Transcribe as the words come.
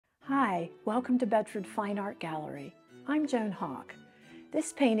Hi, welcome to Bedford Fine Art Gallery. I'm Joan Hawk.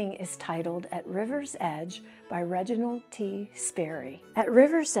 This painting is titled At River's Edge by Reginald T. Sperry. At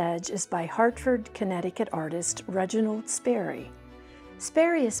River's Edge is by Hartford, Connecticut artist Reginald Sperry.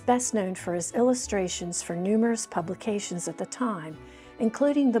 Sperry is best known for his illustrations for numerous publications at the time,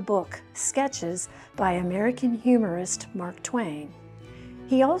 including the book Sketches by American humorist Mark Twain.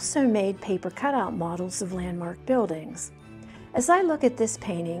 He also made paper cutout models of landmark buildings. As I look at this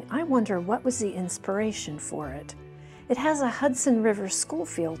painting, I wonder what was the inspiration for it. It has a Hudson River school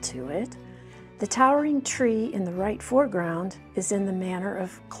feel to it. The towering tree in the right foreground is in the manner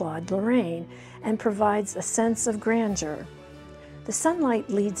of Claude Lorraine and provides a sense of grandeur. The sunlight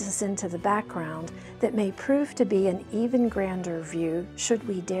leads us into the background that may prove to be an even grander view should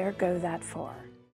we dare go that far.